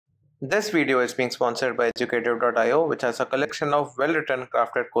This video is being sponsored by Educative.io, which has a collection of well-written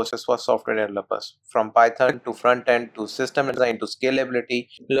crafted courses for software developers. From Python to front-end to system design to scalability,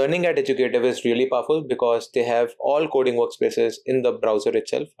 learning at Educative is really powerful because they have all coding workspaces in the browser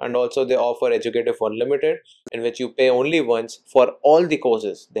itself, and also they offer Educative Unlimited, in which you pay only once for all the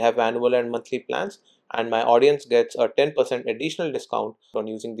courses. They have annual and monthly plans, and my audience gets a 10% additional discount on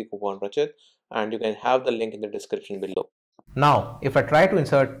using the coupon Rachit, and you can have the link in the description below. Now, if I try to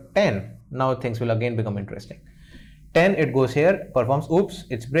insert 10, now things will again become interesting. 10, it goes here, performs, oops,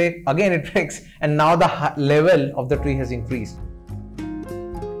 it's break, again it breaks, and now the level of the tree has increased.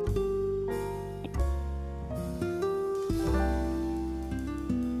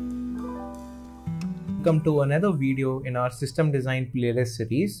 Welcome to another video in our system design playlist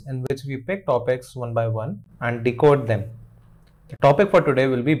series, in which we pick topics one by one and decode them. The topic for today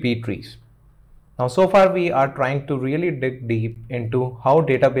will be B trees. Now, so far we are trying to really dig deep into how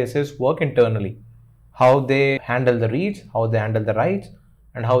databases work internally, how they handle the reads, how they handle the writes,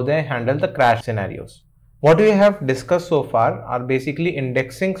 and how they handle the crash scenarios. What we have discussed so far are basically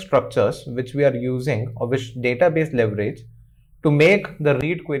indexing structures which we are using or which database leverage to make the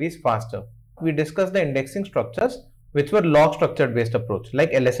read queries faster. We discussed the indexing structures which were log structured based approach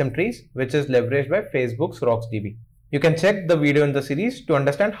like LSM Trees, which is leveraged by Facebook's RocksDB. You can check the video in the series to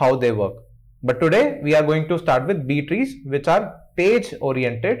understand how they work. But today we are going to start with B trees, which are page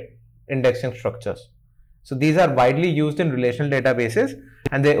oriented indexing structures. So these are widely used in relational databases,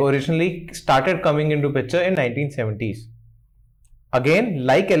 and they originally started coming into picture in 1970s. Again,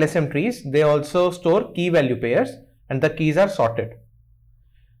 like LSM trees, they also store key value pairs and the keys are sorted.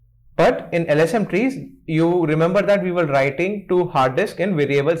 But in LSM trees, you remember that we were writing to hard disk in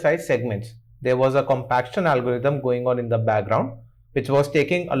variable size segments. There was a compaction algorithm going on in the background, which was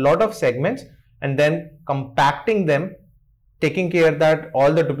taking a lot of segments and then compacting them, taking care that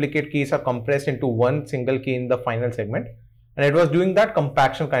all the duplicate keys are compressed into one single key in the final segment, and it was doing that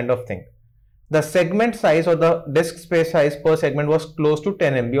compaction kind of thing. The segment size or the disk space size per segment was close to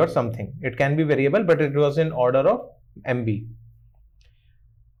 10 MB or something. It can be variable, but it was in order of MB.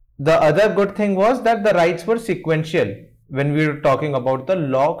 The other good thing was that the writes were sequential when we were talking about the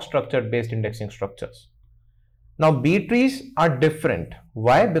log structured based indexing structures. Now, B trees are different.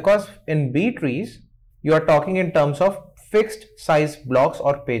 Why? Because in B trees, you are talking in terms of fixed size blocks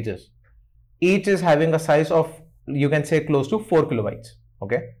or pages. Each is having a size of, you can say, close to 4 kilobytes.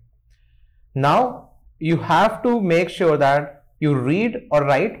 Okay. Now, you have to make sure that you read or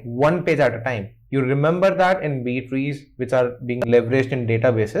write one page at a time. You remember that in B trees, which are being leveraged in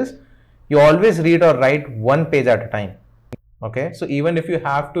databases, you always read or write one page at a time. Okay. So even if you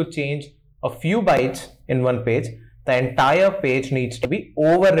have to change a few bytes in one page, the entire page needs to be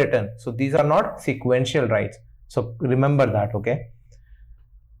overwritten. So these are not sequential writes. So remember that, okay?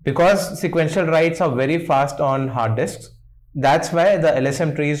 Because sequential writes are very fast on hard disks, that's why the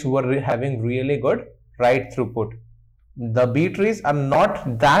LSM trees were having really good write throughput. The B trees are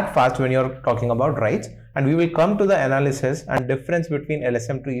not that fast when you're talking about writes, and we will come to the analysis and difference between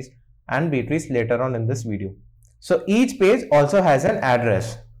LSM trees and B trees later on in this video. So each page also has an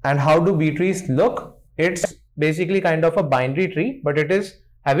address. And how do B trees look? It's basically kind of a binary tree, but it is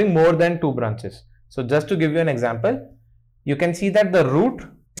having more than 2 branches. So just to give you an example, you can see that the root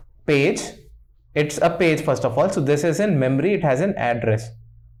page, it's a page first of all. So this is in memory, it has an address.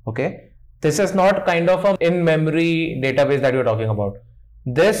 Okay. This is not kind of an in-memory database that you're talking about.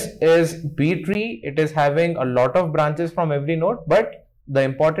 This is B tree. It is having a lot of branches from every node, but the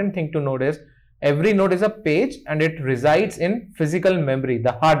important thing to note is every node is a page and it resides in physical memory,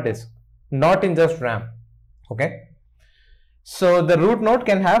 the hard disk, not in just RAM. Okay. So the root node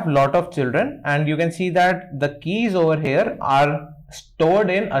can have lot of children, and you can see that the keys over here are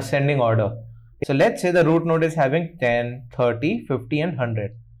stored in ascending order. So let's say the root node is having 10, 30, 50 and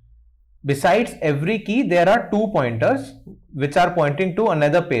 100. Besides every key, there are 2 pointers which are pointing to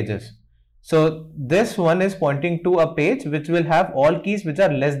another pages. So this one is pointing to a page which will have all keys which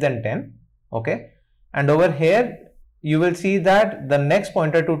are less than 10. Okay, and over here you will see that the next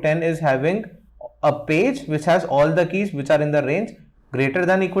pointer to 10 is having a page which has all the keys which are in the range greater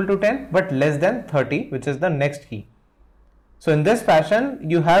than equal to 10 but less than 30, which is the next key. So in this fashion,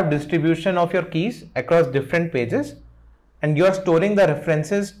 you have distribution of your keys across different pages, and you are storing the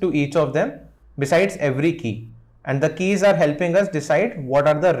references to each of them besides every key, and the keys are helping us decide what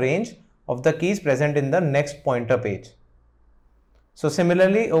are the range of the keys present in the next pointer page. So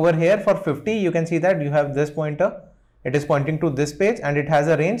similarly over here for 50, you can see that you have this pointer, it is pointing to this page and it has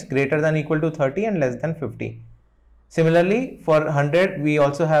a range greater than equal to 30 and less than 50. Similarly for 100, we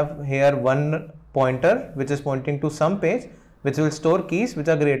also have here one pointer which is pointing to some page which will store keys which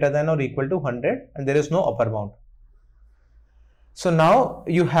are greater than or equal to 100, and there is no upper bound. So now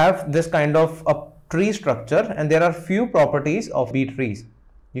you have this kind of a tree structure, and there are few properties of B trees.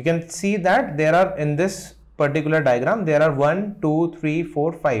 You can see that there are, in this particular diagram, there are 1, 2, 3,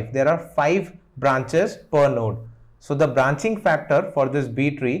 4, 5. There are 5 branches per node. So the branching factor for this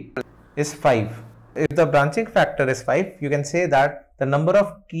B tree is 5. If the branching factor is 5, you can say that the number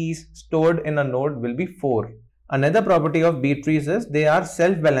of keys stored in a node will be 4. Another property of B trees is they are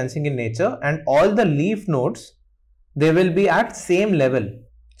self-balancing in nature, and all the leaf nodes, they will be at same level.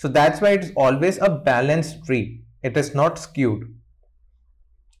 So that's why it's always a balanced tree. It is not skewed.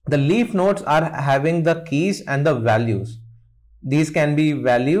 The leaf nodes are having the keys and the values. These can be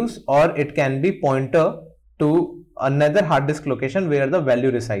values, or it can be pointer to another hard disk location where the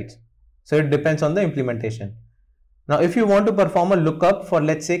value resides. So it depends on the implementation. Now if you want to perform a lookup for,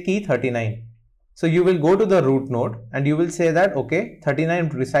 let's say, key 39, so you will go to the root node and you will say that, okay, 39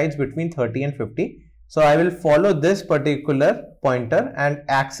 resides between 30 and 50. So I will follow this particular pointer and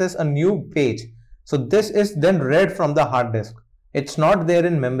access a new page. So this is then read from the hard disk. It's not there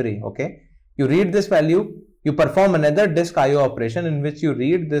in memory. Okay, you read this value, you perform another disk IO operation in which you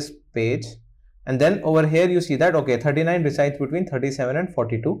read this page, and then over here you see that, okay, 39 resides between 37 and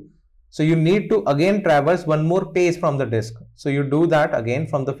 42. So you need to again traverse one more page from the disk. So you do that again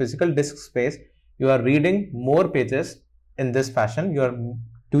from the physical disk space. You are reading more pages in this fashion. You are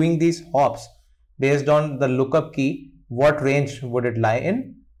doing these hops based on the lookup key, what range would it lie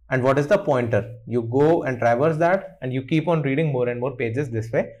in, and what is the pointer. You go and traverse that, and you keep on reading more and more pages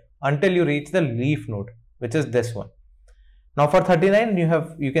this way until you reach the leaf node, which is this one. Now for 39,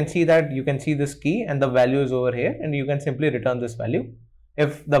 you can see that you can see this key and the value is over here, and you can simply return this value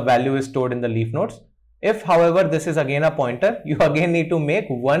if the value is stored in the leaf nodes. If, however, this is again a pointer, you again need to make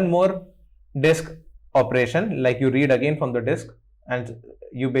one more disk operation, like you read again from the disk, and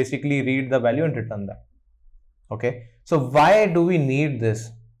you basically read the value and return that. Okay, so why do we need this?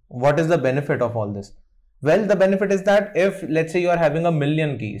 What is the benefit of all this? Well, the benefit is that if, let's say, you are having a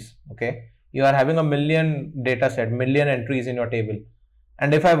million keys, okay, you are having a million data set, million entries in your table,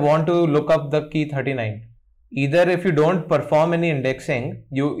 and if I want to look up the key 39, either if you don't perform any indexing,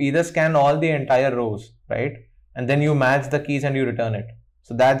 you either scan all the entire rows, right, and then you match the keys and you return it.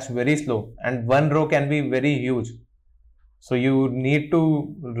 So that's very slow, and one row can be very huge. So you need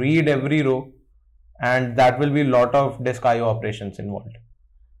to read every row, and that will be a lot of disk IO operations involved.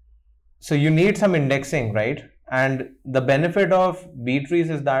 So you need some indexing, right? And the benefit of B trees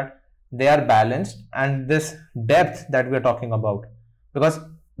is that they are balanced, and this depth that we are talking about, because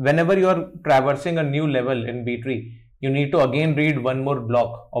whenever you are traversing a new level in B tree, you need to again read one more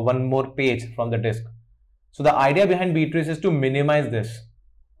block or one more page from the disk. So the idea behind B trees is to minimize this.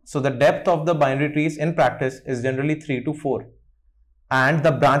 So the depth of the binary trees in practice is generally 3 to 4. And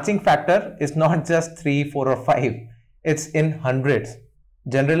the branching factor is not just 3, 4 or 5. It's in hundreds.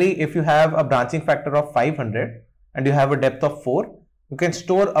 Generally, if you have a branching factor of 500 and you have a depth of 4, you can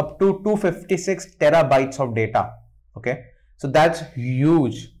store up to 256 terabytes of data. Okay, so that's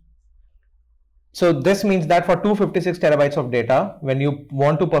huge. So this means that for 256 terabytes of data, when you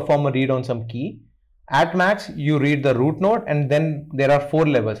want to perform a read on some key, at max you read the root node, and then there are 4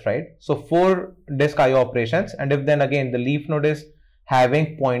 levels, right? So 4 disk IO operations, and if then again the leaf node is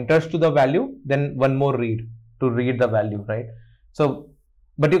having pointers to the value, then one more read to read the value, right? So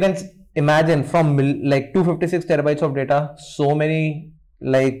but you can imagine from like 256 terabytes of data, so many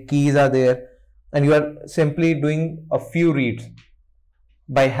like keys are there, and you are simply doing a few reads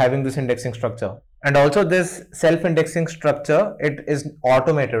by having this indexing structure. And also this self-indexing structure, it is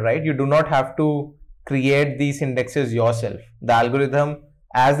automated, right? You do not have to create these indexes yourself. The algorithm,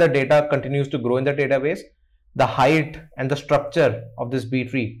 as the data continues to grow in the database, the height and the structure of this B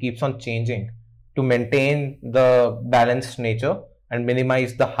tree keeps on changing to maintain the balanced nature and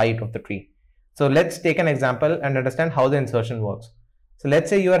minimize the height of the tree. So let's take an example and understand how the insertion works. So let's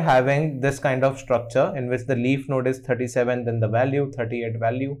say you are having this kind of structure in which the leaf node is 37, then the value, 38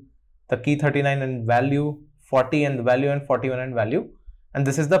 value, the key 39 and value, 40 and the value, and 41 and value. And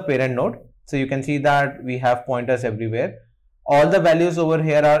this is the parent node. So you can see that we have pointers everywhere. All the values over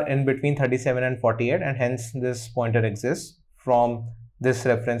here are in between 37 and 48, and hence this pointer exists from this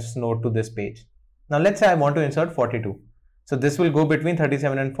reference node to this page. Now let's say I want to insert 42. So this will go between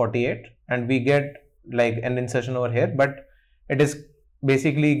 37 and 48, and we get like an insertion over here, but it is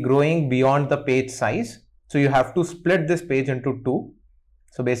basically growing beyond the page size. So you have to split this page into 2.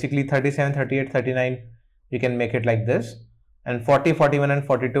 So basically 37, 38, 39, you can make it like this, and 40, 41 and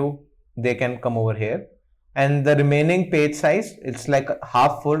 42, they can come over here. And the remaining page size, it's like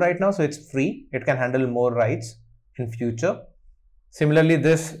half full right now, so it's free. It can handle more writes in future. Similarly,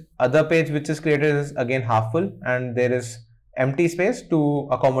 this other page which is created is again half full and there is empty space to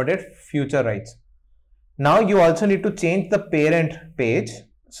accommodate future writes. Now you also need to change the parent page.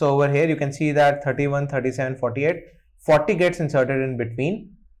 So over here you can see that 31, 37, 48, 40 gets inserted in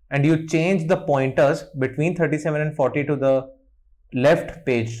between, and you change the pointers between 37 and 40 to the left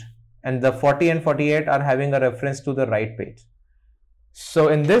page, and the 40 and 48 are having a reference to the right page. So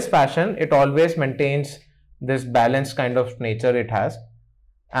in this fashion, it always maintains this balanced kind of nature it has.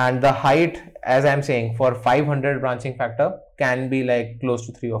 And the height, as I'm saying, for 500 branching factor can be like close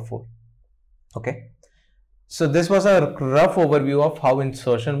to 3 or 4. Okay. So this was a rough overview of how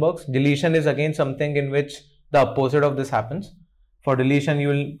insertion works. Deletion is again something in which the opposite of this happens. For deletion, you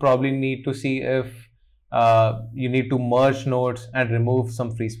will probably need to see if you need to merge nodes and remove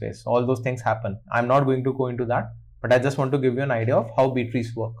some free space. All those things happen. I'm not going to go into that, but I just want to give you an idea of how B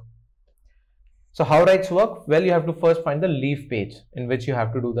trees work. So how writes work? Well, you have to first find the leaf page in which you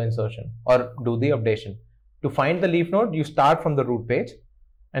have to do the insertion or do the updation. To find the leaf node, you start from the root page,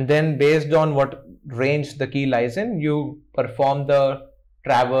 and then based on what range the key lies in, you perform the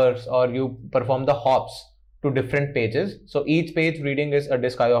traverse or you perform the hops to different pages. So each page reading is a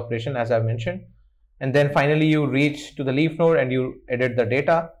disk IO operation, as I've mentioned. And then finally you reach to the leaf node and you edit the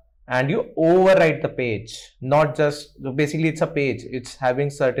data and you overwrite the page. Not just, basically it's a page, it's having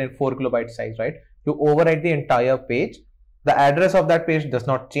certain 4 kilobyte size, right? You overwrite the entire page. The address of that page does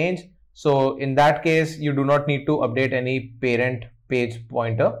not change. So in that case, you do not need to update any parent page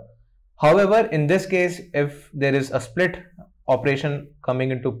pointer. However, in this case, if there is a split operation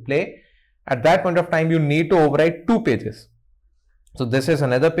coming into play, at that point of time, you need to overwrite 2 pages. So this is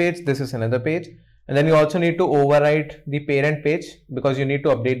another page, this is another page. And then you also need to overwrite the parent page because you need to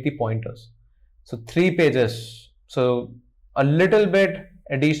update the pointers. So 3 pages. So a little bit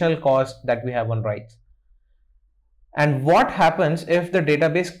additional cost that we have on writes. And what happens if the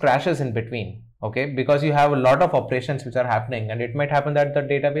database crashes in between? Okay, because you have a lot of operations which are happening and it might happen that the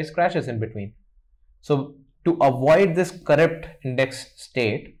database crashes in between. So to avoid this corrupt index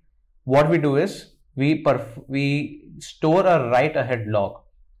state, what we do is we store a write ahead log,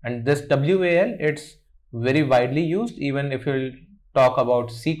 and this WAL, it's very widely used. Even if you talk about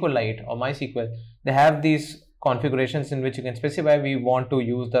SQLite or MySQL, they have these configurations in which you can specify we want to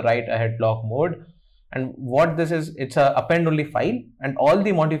use the write ahead log mode. And what this is, it's a append only file, and all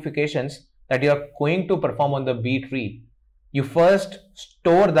the modifications that you are going to perform on the B tree, you first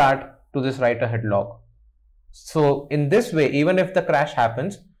store that to this write ahead log. So in this way, even if the crash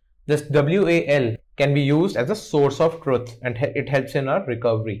happens, this WAL can be used as a source of truth and it helps in our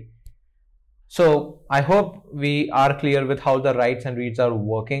recovery. So I hope we are clear with how the writes and reads are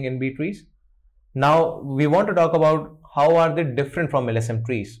working in B trees. Now we want to talk about how are they different from LSM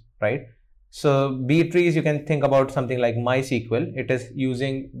trees, right? So B trees, you can think about something like MySQL. It is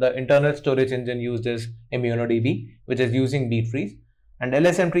using the internal storage engine used as ImmunoDB, which is using B trees. And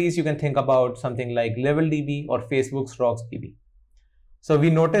LSM trees, you can think about something like LevelDB or Facebook's RocksDB. So we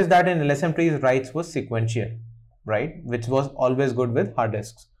noticed that in LSM trees, writes was sequential, right? Which was always good with hard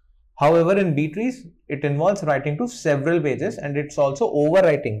disks. However, in B trees, it involves writing to several pages and it's also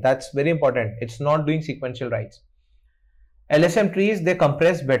overwriting. That's very important. It's not doing sequential writes. LSM trees, they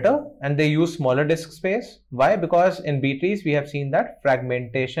compress better and they use smaller disk space. Why? Because in B trees, we have seen that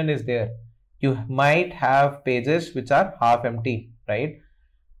fragmentation is there. You might have pages which are half empty, right?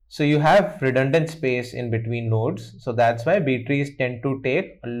 So you have redundant space in between nodes. So that's why B trees tend to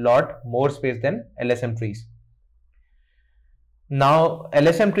take a lot more space than LSM trees. Now,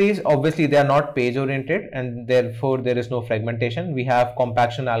 LSM trees, obviously they are not page oriented and therefore there is no fragmentation. We have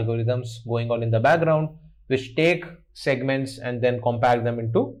compaction algorithms going on in the background, which take segments and then compact them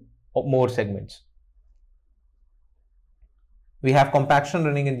into more segments. We have compaction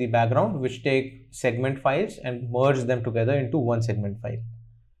running in the background, which take segment files and merge them together into one segment file.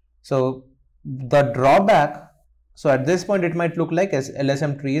 So the drawback, so at this point it might look like as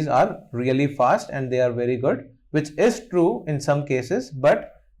LSM trees are really fast and they are very good, which is true in some cases,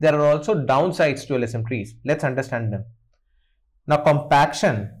 but there are also downsides to LSM trees. Let's understand them. Now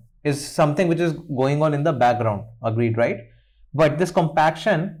compaction is something which is going on in the background, agreed, right? But this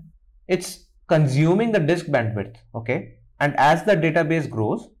compaction, it's consuming the disk bandwidth, okay? And as the database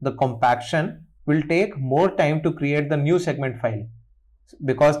grows, the compaction will take more time to create the new segment file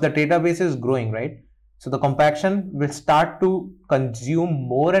because the database is growing, right? So the compaction will start to consume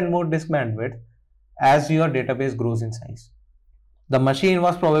more and more disk bandwidth as your database grows in size. The machine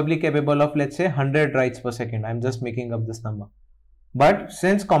was probably capable of, let's say, 100 writes per second. I'm just making up this number. But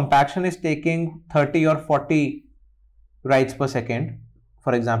since compaction is taking 30 or 40 writes per second,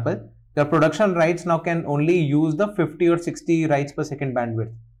 for example, your production writes now can only use the 50 or 60 writes per second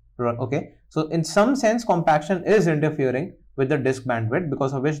bandwidth. Okay, so in some sense compaction is interfering with the disk bandwidth,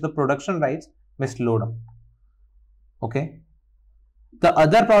 because of which the production writes may slow down. Okay, the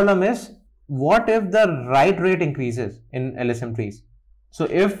other problem is, what if the write rate increases in LSM trees? So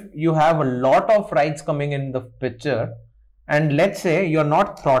if you have a lot of writes coming in the picture, and let's say you're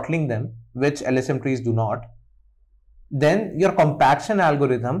not throttling them, which LSM trees do not, then your compaction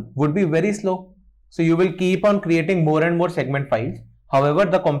algorithm would be very slow. So you will keep on creating more and more segment files. However,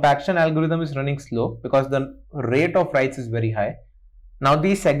 the compaction algorithm is running slow because the rate of writes is very high. Now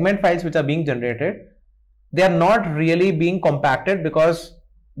these segment files which are being generated, they are not really being compacted because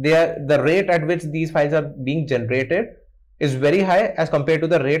the rate at which these files are being generated is very high as compared to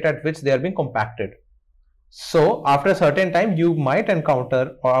the rate at which they are being compacted. So after a certain time, you might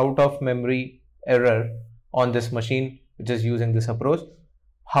encounter out of memory error on this machine which is using this approach.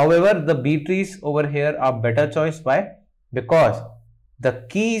 However, the B trees over here are better choice. Why? Because the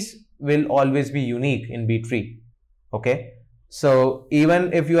keys will always be unique in B tree. Okay, so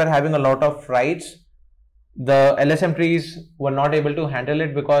even if you are having a lot of writes, the LSM trees were not able to handle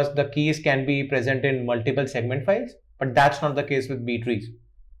it because the keys can be present in multiple segment files, but that's not the case with B trees.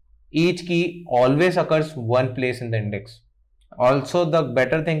 Each key always occurs one place in the index. Also, the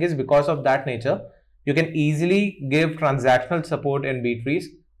better thing is, because of that nature, you can easily give transactional support in B trees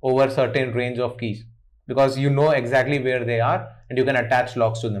over certain range of keys, because you know exactly where they are and you can attach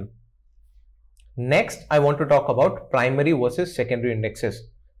locks to them. Next, I want to talk about primary versus secondary indexes.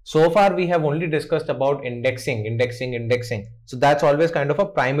 So far, we have only discussed about indexing. So that's always kind of a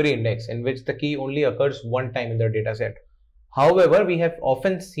primary index in which the key only occurs one time in the data set. However, we have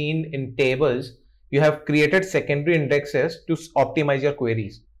often seen in tables, you have created secondary indexes to optimize your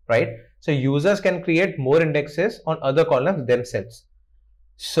queries, right? So users can create more indexes on other columns themselves.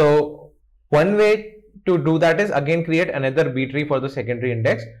 So one way to do that is again create another B tree for the secondary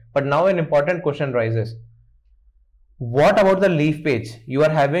index. But now an important question rises. What about the leaf page? You are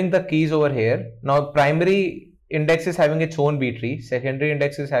having the keys over here. Now primary index is having its own B tree, secondary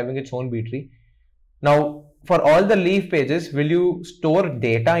index is having its own B tree. Now for all the leaf pages, will you store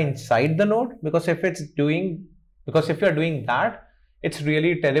data inside the node? Because if you are doing that, it's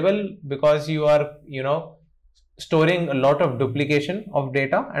really terrible, because you are, storing a lot of duplication of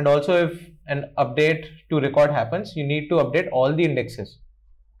data. And also if an update to record happens, you need to update all the indexes.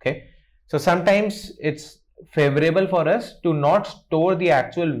 Okay, so sometimes it's favorable for us to not store the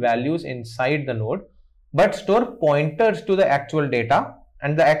actual values inside the node, but store pointers to the actual data,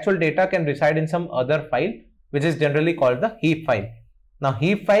 and the actual data can reside in some other file, which is generally called the heap file. Now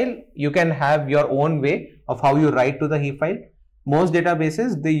heap file, you can have your own way of how you write to the heap file. Most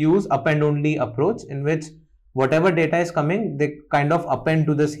databases, they use append only approach, in which whatever data is coming, they kind of append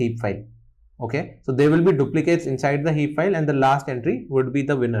to this heap file. Okay, so there will be duplicates inside the heap file, and the last entry would be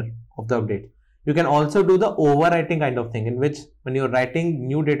the winner of the update. You can also do the overwriting kind of thing, in which when you're writing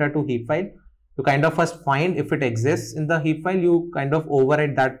new data to heap file, you kind of first find if it exists in the heap file, you kind of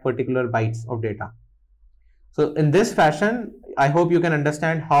overwrite that particular bytes of data. So in this fashion, I hope you can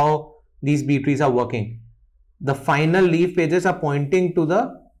understand how these B trees are working. The final leaf pages are pointing to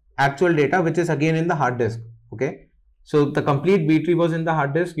the actual data, which is again in the hard disk. Okay, so the complete B tree was in the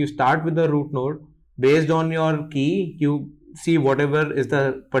hard disk. You start with the root node. Based on your key, you see whatever is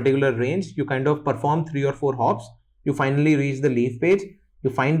the particular range. You kind of perform 3 or 4 hops. You finally reach the leaf page. You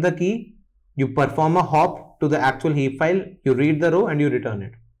find the key. You perform a hop to the actual heap file. You read the row and you return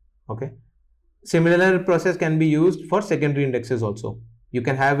it. Okay. Similar process can be used for secondary indexes also. You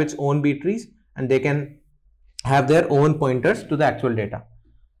can have its own B trees, and they can have their own pointers to the actual data.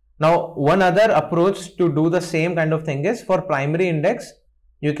 Now, one other approach to do the same kind of thing is, for primary index,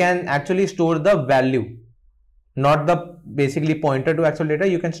 you can actually store the value, not the basically pointer to actual data.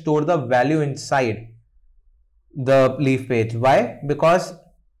 You can store the value inside the leaf page. Why? Because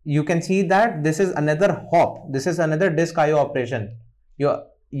you can see that this is another hop. This is another disk IO operation.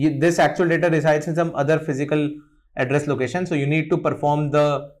 This actual data resides in some other physical address location. So you need to perform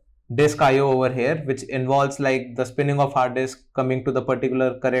the disk IO over here, which involves like the spinning of hard disk, coming to the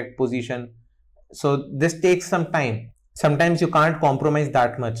particular correct position. So this takes some time. Sometimes you can't compromise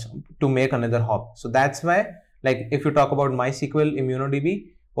that much to make another hop. So that's why, like if you talk about MySQL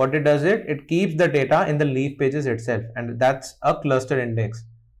ImmunoDB, what it does, it keeps the data in the leaf pages itself, and that's a clustered index,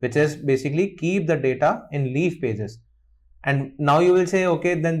 which is basically keep the data in leaf pages. And now you will say,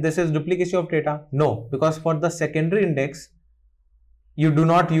 okay, then this is duplication of data. No, because for the secondary index, you do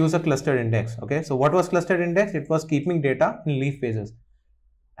not use a clustered index. Okay, so what was clustered index? It was keeping data in leaf pages.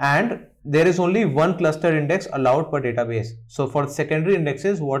 And there is only one cluster index allowed per database. So for secondary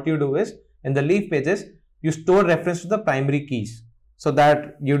indexes, what you do is in the leaf pages, you store reference to the primary keys so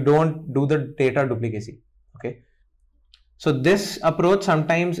that you don't do the data duplicacy. Okay. So this approach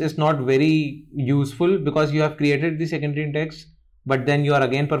sometimes is not very useful because you have created the secondary index, but then you are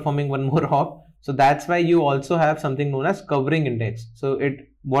again performing one more hop. So that's why you also have something known as covering index. So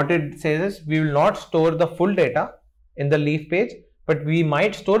what it says is we will not store the full data in the leaf page, but we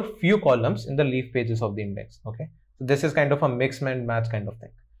might store few columns in the leaf pages of the index. Okay. So this is kind of a mix and match kind of thing.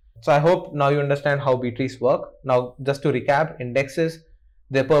 So I hope now you understand how B trees work. Now just to recap, indexes,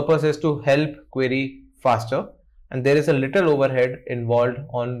 their purpose is to help query faster, and there is a little overhead involved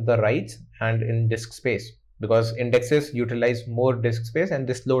on the writes and in disk space because indexes utilize more disk space, and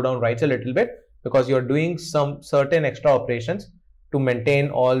they slow down writes a little bit because you're doing some certain extra operations to maintain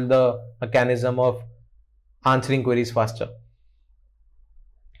all the mechanism of answering queries faster.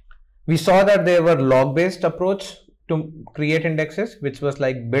 We saw that there were log-based approach to create indexes, which was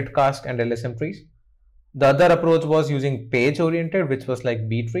like bitcask and LSM trees. The other approach was using page-oriented, which was like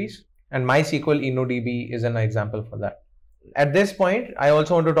B trees, and MySQL InnoDB is an example for that. At this point, I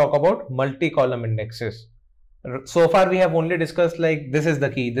also want to talk about multi-column indexes. So far, we have only discussed like this is the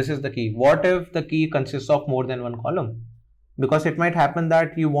key, this is the key. What if the key consists of more than one column? Because it might happen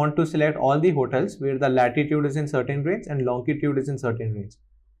that you want to select all the hotels where the latitude is in certain range and longitude is in certain range.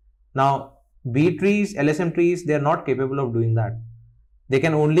 Now, B trees, LSM trees, they are not capable of doing that. They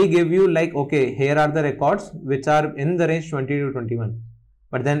can only give you like, okay, here are the records which are in the range 20 to 21.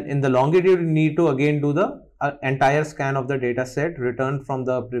 But then in the longitude, you need to again do the entire scan of the data set returned from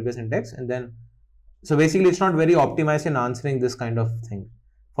the previous index. And then, so basically it's not very optimized in answering this kind of thing.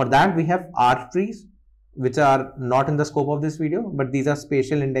 For that, we have R trees, which are not in the scope of this video, but these are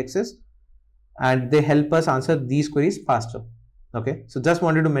spatial indexes and they help us answer these queries faster. Okay, so just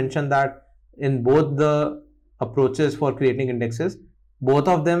wanted to mention that in both the approaches for creating indexes, both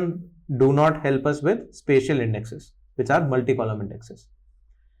of them do not help us with spatial indexes, which are multi-column indexes.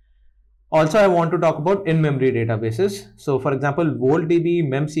 Also, I want to talk about in-memory databases. So for example, VoltDB,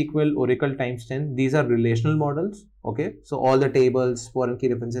 MemSQL, Oracle times 10, these are relational models. Okay, so all the tables, foreign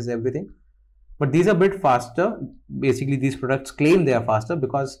key references, everything. But these are a bit faster. Basically, these products claim they are faster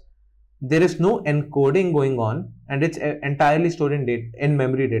because there is no encoding going on and it's entirely stored in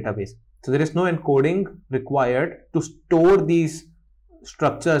memory database. So there is no encoding required to store these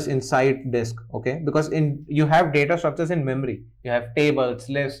structures inside disk. Okay, because you have data structures in memory. You have tables,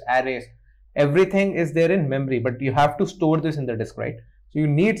 lists, arrays. Everything is there in memory, but you have to store this in the disk, right? So you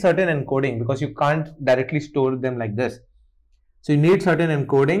need certain encoding because you can't directly store them like this. So you need certain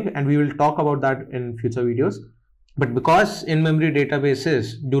encoding, and we will talk about that in future videos. But because in-memory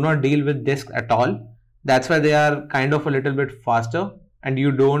databases do not deal with disk at all, that's why they are kind of a little bit faster, and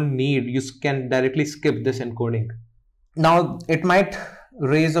you can directly skip this encoding. Now, it might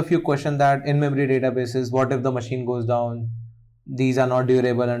raise a few questions that in-memory databases, what if the machine goes down? These are not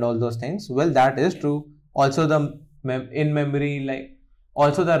durable and all those things. Well, that is true. Also, the in-memory,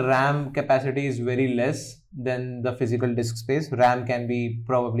 also the RAM capacity is very less than the physical disk space. RAM can be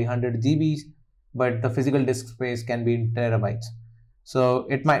probably 100 GBs, but the physical disk space can be in terabytes. So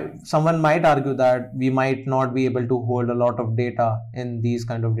someone might argue that we might not be able to hold a lot of data in these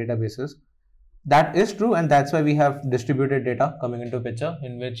kind of databases. That is true, and that's why we have distributed data coming into picture,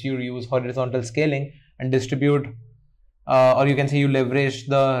 in which you use horizontal scaling and distribute, or you can say you leverage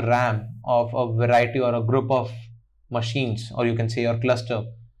the RAM of a variety or a group of machines, or you can say your cluster,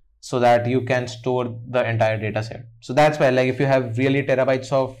 so that you can store the entire data set. So that's why, like, if you have really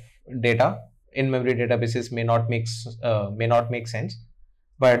terabytes of data, in-memory databases may not make sense.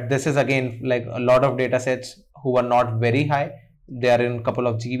 But this is again like a lot of data sets who are not very high. They are in a couple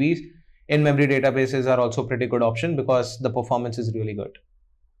of GBs. In-memory databases are also pretty good option because the performance is really good.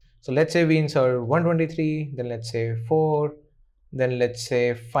 So let's say we insert 123, then let's say 4, then let's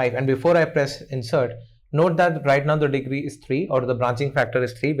say 5. And before I press insert, note that right now the degree is 3, or the branching factor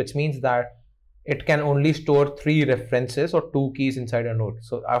is 3, which means that it can only store 3 references or 2 keys inside a node.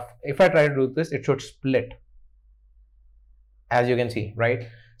 So if I try to do this, it should split, as you can see, right?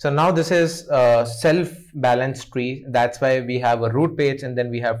 So now this is a self-balanced tree. That's why we have a root page and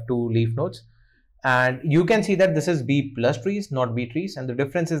then we have 2 leaf nodes. And you can see that this is B plus trees, not B trees. And the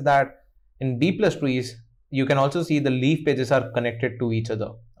difference is that in B plus trees, you can also see the leaf pages are connected to each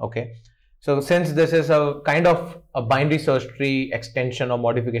other. Okay. So since this is a kind of a binary search tree extension or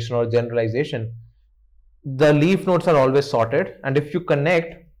modification or generalization, the leaf nodes are always sorted. And if you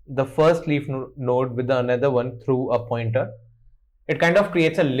connect the first leaf node with another one through a pointer, it kind of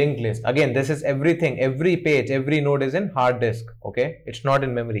creates a linked list. Again, this is everything, every page, every node is in hard disk. Okay, it's not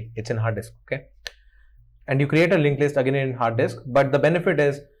in memory, it's in hard disk. Okay, and you create a linked list again in hard disk. But the benefit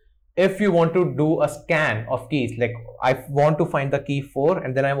is, if you want to do a scan of keys, like I want to find the key 4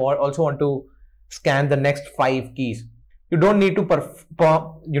 and then I also want to scan the next 5 keys, you don't need to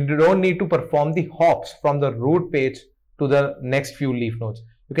perform the hops from the root page to the next few leaf nodes.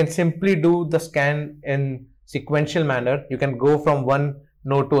 You can simply do the scan in sequential manner. You can go from one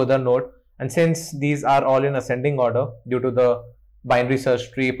node to other node, and since these are all in ascending order due to the binary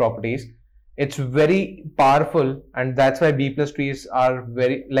search tree properties, it's very powerful, and that's why B+ trees are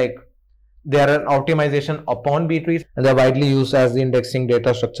very, like, they are an optimization upon B trees, and they're widely used as the indexing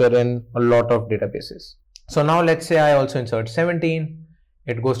data structure in a lot of databases. So now let's say I also insert 17,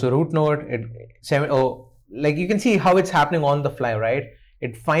 it goes to root node, like you can see how it's happening on the fly, right?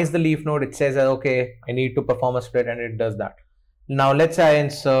 It finds the leaf node, it says, okay, I need to perform a split, and it does that. Now let's say I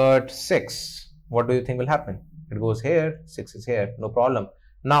insert 6, what do you think will happen? It goes here, 6 is here, no problem.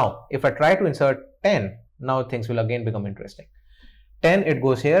 Now, if I try to insert 10, now things will again become interesting. 10, it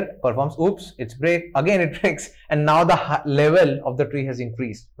goes here, performs, oops, it's break, again it breaks, and now the level of the tree has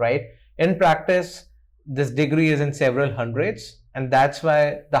increased, right? In practice, this degree is in several hundreds, and that's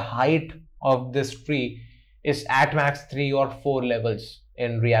why the height of this tree is at max 3 or 4 levels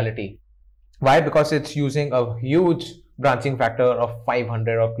in reality. Why? Because it's using a huge branching factor of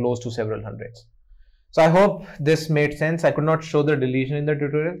 500 or close to several hundreds. So I hope this made sense. I could not show the deletion in the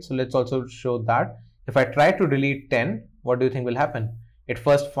tutorial, so let's also show that. If I try to delete 10, what do you think will happen? It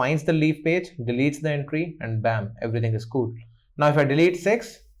first finds the leaf page, deletes the entry, and bam, everything is cool. Now if I delete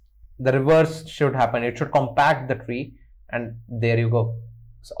 6, the reverse should happen. It should compact the tree, and there you go.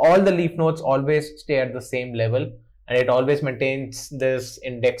 So all the leaf nodes always stay at the same level, and it always maintains this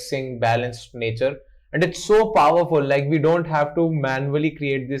indexing balanced nature. And it's so powerful, like we don't have to manually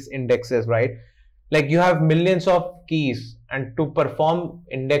create these indexes, right? Like you have millions of keys, and to perform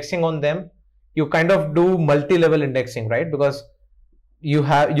indexing on them, you kind of do multi-level indexing, right? Because you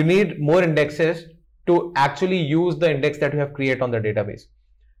need more indexes to actually use the index that you have created on the database.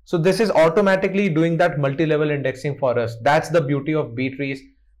 So this is automatically doing that multi-level indexing for us. That's the beauty of B trees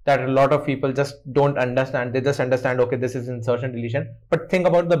that a lot of people just don't understand. They just understand, okay, this is insertion, deletion, but think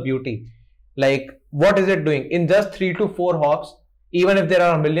about the beauty. Like, what is it doing? In just 3 to 4 hops, even if there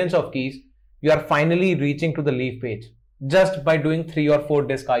are millions of keys, you are finally reaching to the leaf page just by doing 3 or 4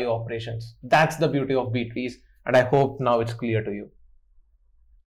 disk IO operations. That's the beauty of B trees, and I hope now it's clear to you.